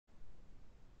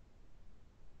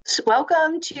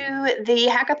Welcome to the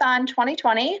Hackathon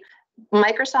 2020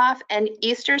 Microsoft and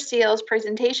Easterseals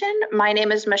presentation. My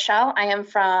name is Michele. I am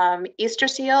from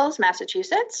Easterseals,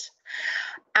 Massachusetts.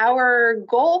 Our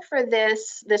goal for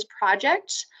this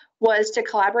project was to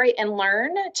collaborate and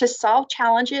learn to solve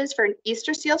challenges for an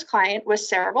Easterseals client with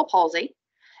cerebral palsy,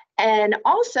 and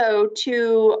also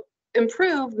to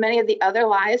improve many of the other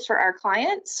lives for our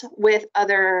clients with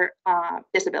other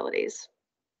disabilities.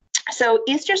 So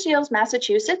Easterseals,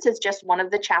 Massachusetts is just one of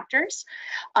the chapters.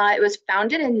 It was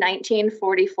founded in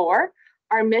 1944.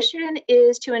 Our mission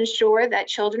is to ensure that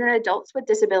children and adults with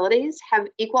disabilities have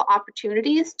equal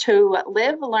opportunities to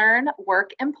live, learn,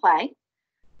 work, and play.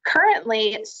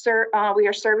 Currently, we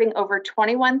are serving over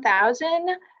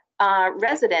 21,000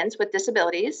 residents with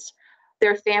disabilities,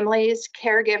 their families,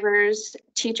 caregivers,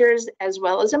 teachers, as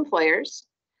well as employers.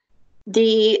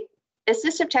 The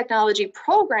Assistive Technology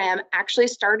program actually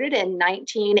started in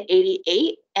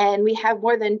 1988, and we have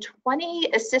more than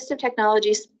 20 assistive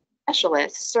technology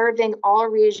specialists serving all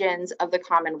regions of the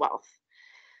Commonwealth.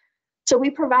 So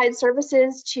we provide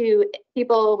services to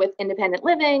people with independent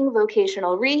living,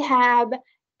 vocational rehab,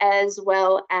 as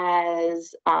well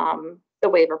as the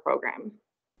waiver program.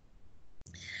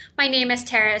 My name is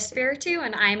Espiritu,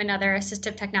 and I'm another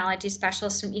assistive technology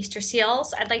specialist from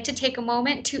Easterseals. I'd like to take a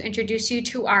moment to introduce you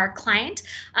to our client.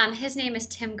 His name is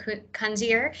Tim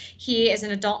Kunzier. He is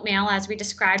an adult male, as we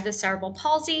described, with cerebral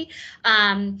palsy.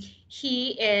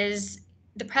 He is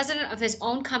the president of his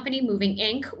own company, Moving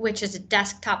Inc., which is a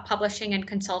desktop publishing and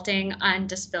consulting on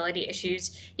disability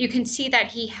issues. You can see that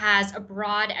he has a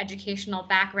broad educational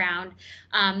background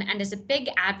and is a big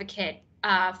advocate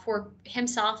for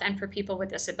himself and for people with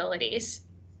disabilities.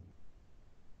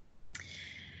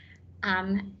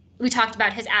 We talked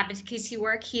about his advocacy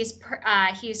work. He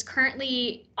is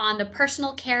currently on the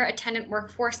Personal Care Attendant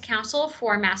Workforce Council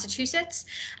for Massachusetts.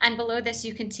 And below this,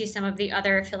 you can see some of the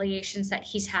other affiliations that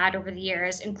he's had over the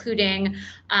years, including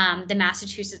the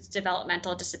Massachusetts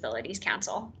Developmental Disabilities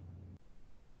Council.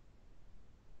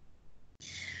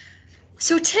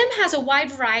 So Tim has a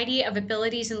wide variety of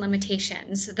abilities and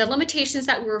limitations. The limitations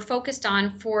that we were focused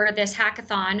on for this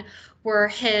hackathon were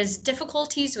his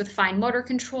difficulties with fine motor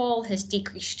control, his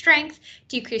decreased strength,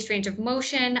 decreased range of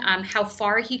motion, how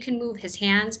far he can move his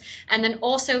hands, and then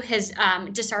also his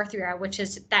dysarthria, which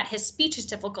is that his speech is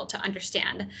difficult to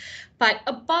understand. But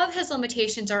above his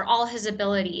limitations are all his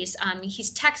abilities.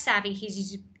 He's tech savvy.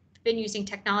 He's been using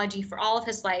technology for all of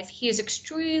his life. He is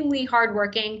extremely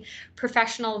hardworking,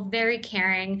 professional, very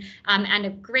caring, and a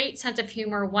great sense of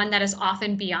humor, one that is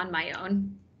often beyond my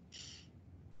own.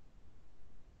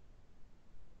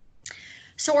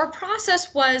 So our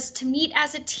process was to meet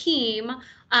as a team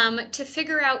to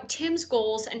figure out Tim's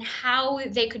goals and how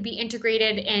they could be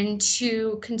integrated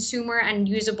into consumer and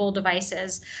usable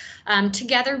devices.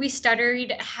 Together, we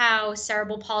studied how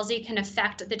cerebral palsy can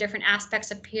affect the different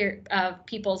aspects of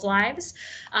people's lives.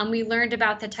 We learned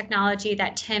about the technology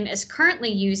that Tim is currently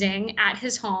using at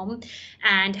his home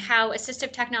and how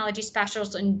assistive technology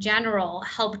specialists in general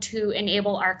help to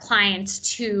enable our clients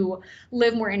to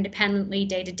live more independently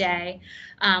day to day.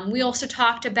 We also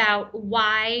talked about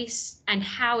why and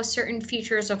how certain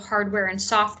features of hardware and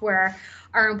software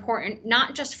are important,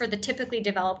 not just for the typically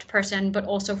developed person, but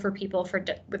also for people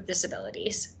with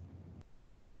disabilities.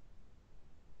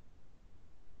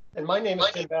 And my name is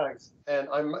Tim Baggs, and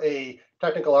I'm a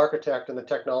technical architect in the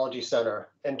Technology Center.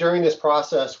 And during this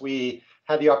process, we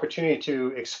had the opportunity to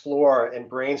explore and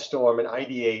brainstorm and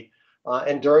ideate.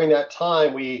 And during that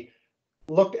time, we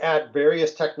looked at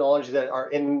various technologies that are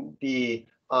in the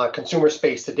consumer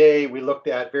space today. We looked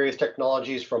at various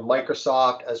technologies from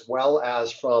Microsoft as well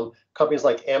as from companies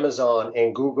like Amazon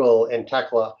and Google and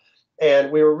Tekla.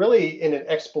 And we were really in an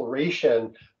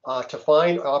exploration to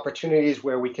find opportunities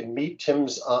where we can meet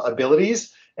Tim's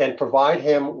abilities and provide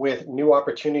him with new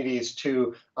opportunities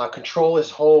to control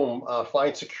his home,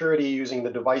 find security using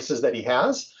the devices that he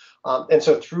has. And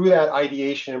so through that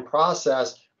ideation and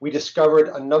process, we discovered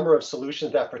a number of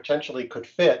solutions that potentially could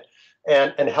fit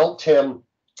and helped him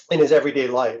in his everyday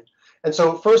life. And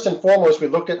so first and foremost, we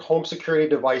looked at home security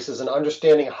devices and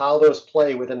understanding how those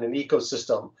play within an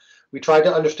ecosystem. We tried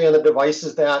to understand the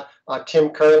devices that Tim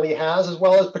currently has, as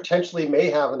well as potentially may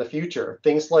have in the future.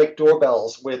 Things like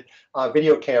doorbells with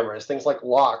video cameras, things like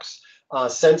locks,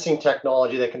 sensing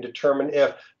technology that can determine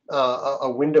if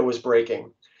a window is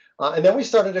breaking. And then we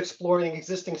started exploring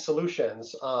existing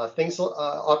solutions,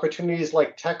 opportunities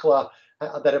like Tekla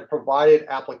that have provided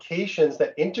applications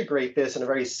that integrate this in a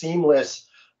very seamless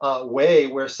way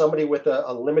where somebody with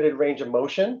a limited range of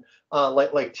motion,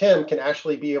 like Tim, can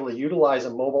actually be able to utilize a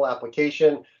mobile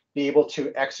application, be able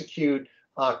to execute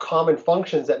common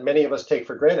functions that many of us take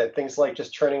for granted, things like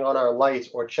just turning on our lights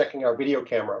or checking our video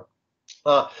camera.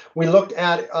 We looked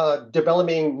at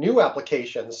developing new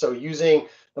applications, so using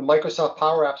the Microsoft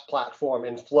Power Apps platform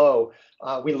and Flow.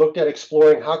 We looked at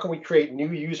exploring how can we create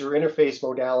new user interface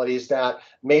modalities that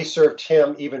may serve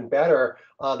Tim even better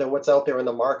than what's out there in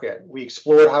the market. We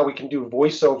explored how we can do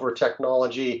voiceover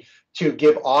technology to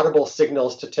give audible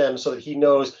signals to Tim so that he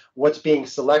knows what's being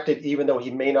selected, even though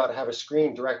he may not have a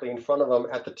screen directly in front of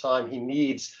him at the time he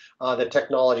needs the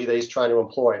technology that he's trying to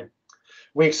employ.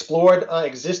 We explored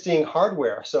existing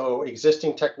hardware, so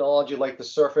existing technology like the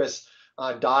Surface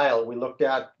Dial. We looked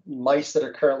at mice that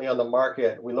are currently on the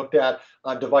market. We looked at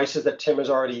devices that Tim is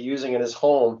already using in his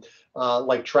home,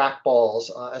 like trackballs,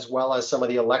 as well as some of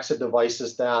the Alexa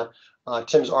devices that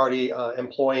Tim's already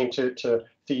employing to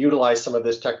utilize some of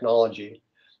this technology.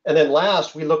 And then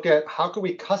last, we looked at how can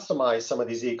we customize some of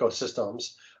these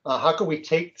ecosystems? How can we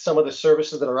take some of the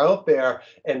services that are out there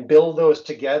and build those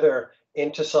together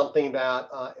into something that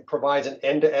provides an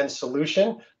end-to-end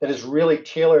solution that is really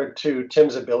tailored to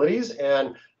Tim's abilities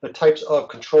and the types of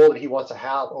control that he wants to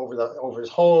have over his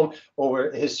home,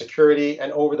 over his security,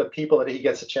 and over the people that he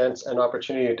gets a chance and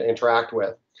opportunity to interact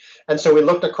with. And so we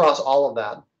looked across all of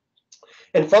that.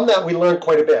 And from that, we learned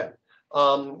quite a bit.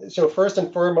 So first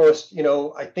and foremost,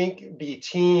 I think the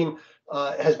team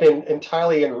has been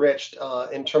entirely enriched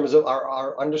in terms of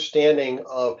our understanding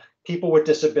of people with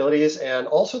disabilities and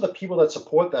also the people that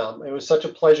support them. It was such a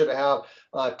pleasure to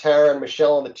have Tara and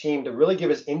Michele on the team to really give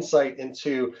us insight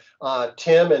into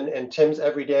Tim and Tim's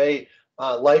everyday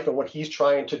life and what he's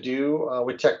trying to do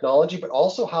with technology, but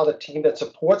also how the team that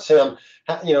supports him,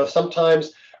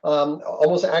 sometimes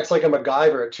almost acts like a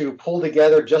MacGyver to pull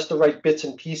together just the right bits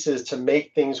and pieces to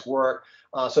make things work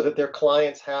so that their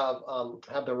clients have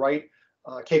the right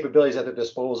capabilities at their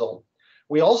disposal.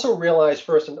 We also realized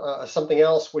first something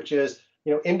else, which is,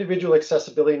 individual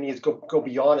accessibility needs go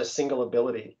beyond a single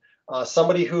ability.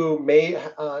 Somebody who may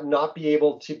not be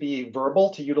able to be verbal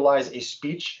to utilize a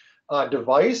speech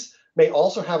device may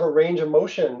also have a range of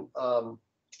motion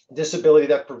disability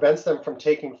that prevents them from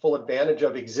taking full advantage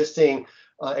of existing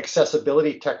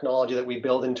accessibility technology that we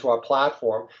build into our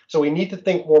platform. So we need to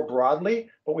think more broadly,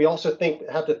 but we also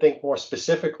have to think more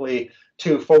specifically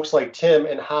to folks like Tim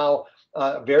and how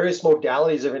various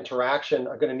modalities of interaction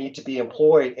are going to need to be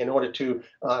employed in order to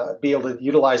be able to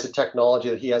utilize the technology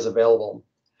that he has available.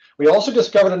 We also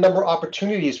discovered a number of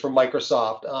opportunities for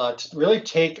Microsoft to really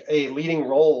take a leading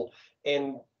role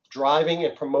in driving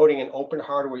and promoting an open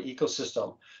hardware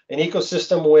ecosystem, an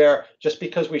ecosystem where just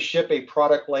because we ship a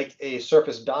product like a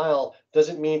Surface Dial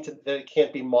doesn't mean that it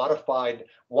can't be modified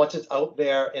once it's out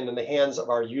there and in the hands of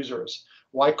our users.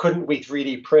 Why couldn't we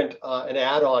 3D print an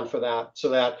add-on for that so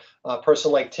that a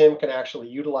person like Tim can actually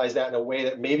utilize that in a way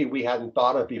that maybe we hadn't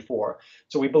thought of before?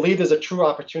 So we believe there's a true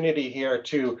opportunity here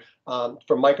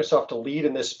for Microsoft to lead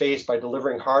in this space by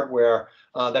delivering hardware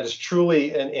that is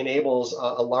truly enables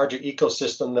a larger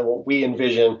ecosystem than what we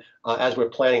envision as we're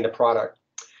planning the product.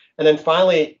 And then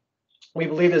finally, we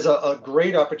believe there's a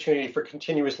great opportunity for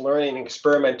continuous learning and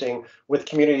experimenting with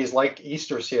communities like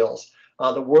Easterseals.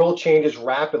 The world changes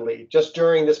rapidly. Just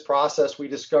during this process, we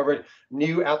discovered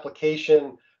new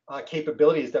application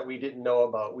capabilities that we didn't know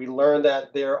about. We learned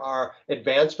that there are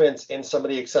advancements in some of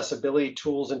the accessibility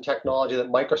tools and technology that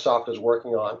Microsoft is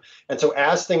working on. And so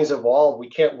as things evolve, we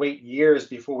can't wait years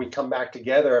before we come back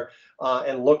together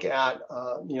and look at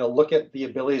the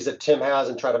abilities that Tim has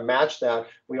and try to match that.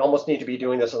 We almost need to be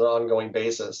doing this on an ongoing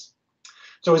basis.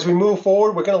 So as we move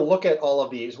forward, we're going to look at all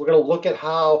of these. We're going to look at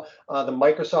how the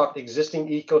Microsoft existing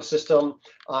ecosystem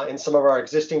and some of our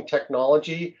existing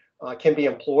technology can be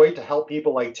employed to help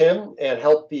people like Tim and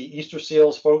help the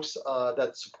Easterseals folks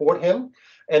that support him.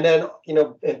 And then,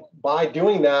 by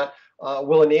doing that,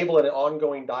 we'll enable an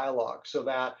ongoing dialogue so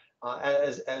that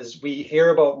as we hear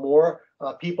about more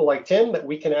people like Tim, that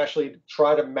we can actually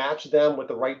try to match them with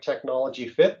the right technology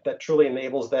fit that truly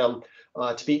enables them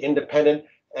to be independent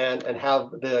and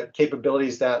have the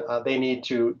capabilities that they need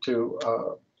to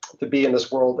be in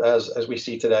this world as we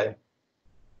see today.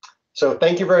 So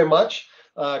thank you very much.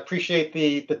 Appreciate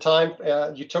the time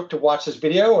you took to watch this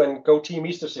video, and go Team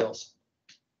Easterseals.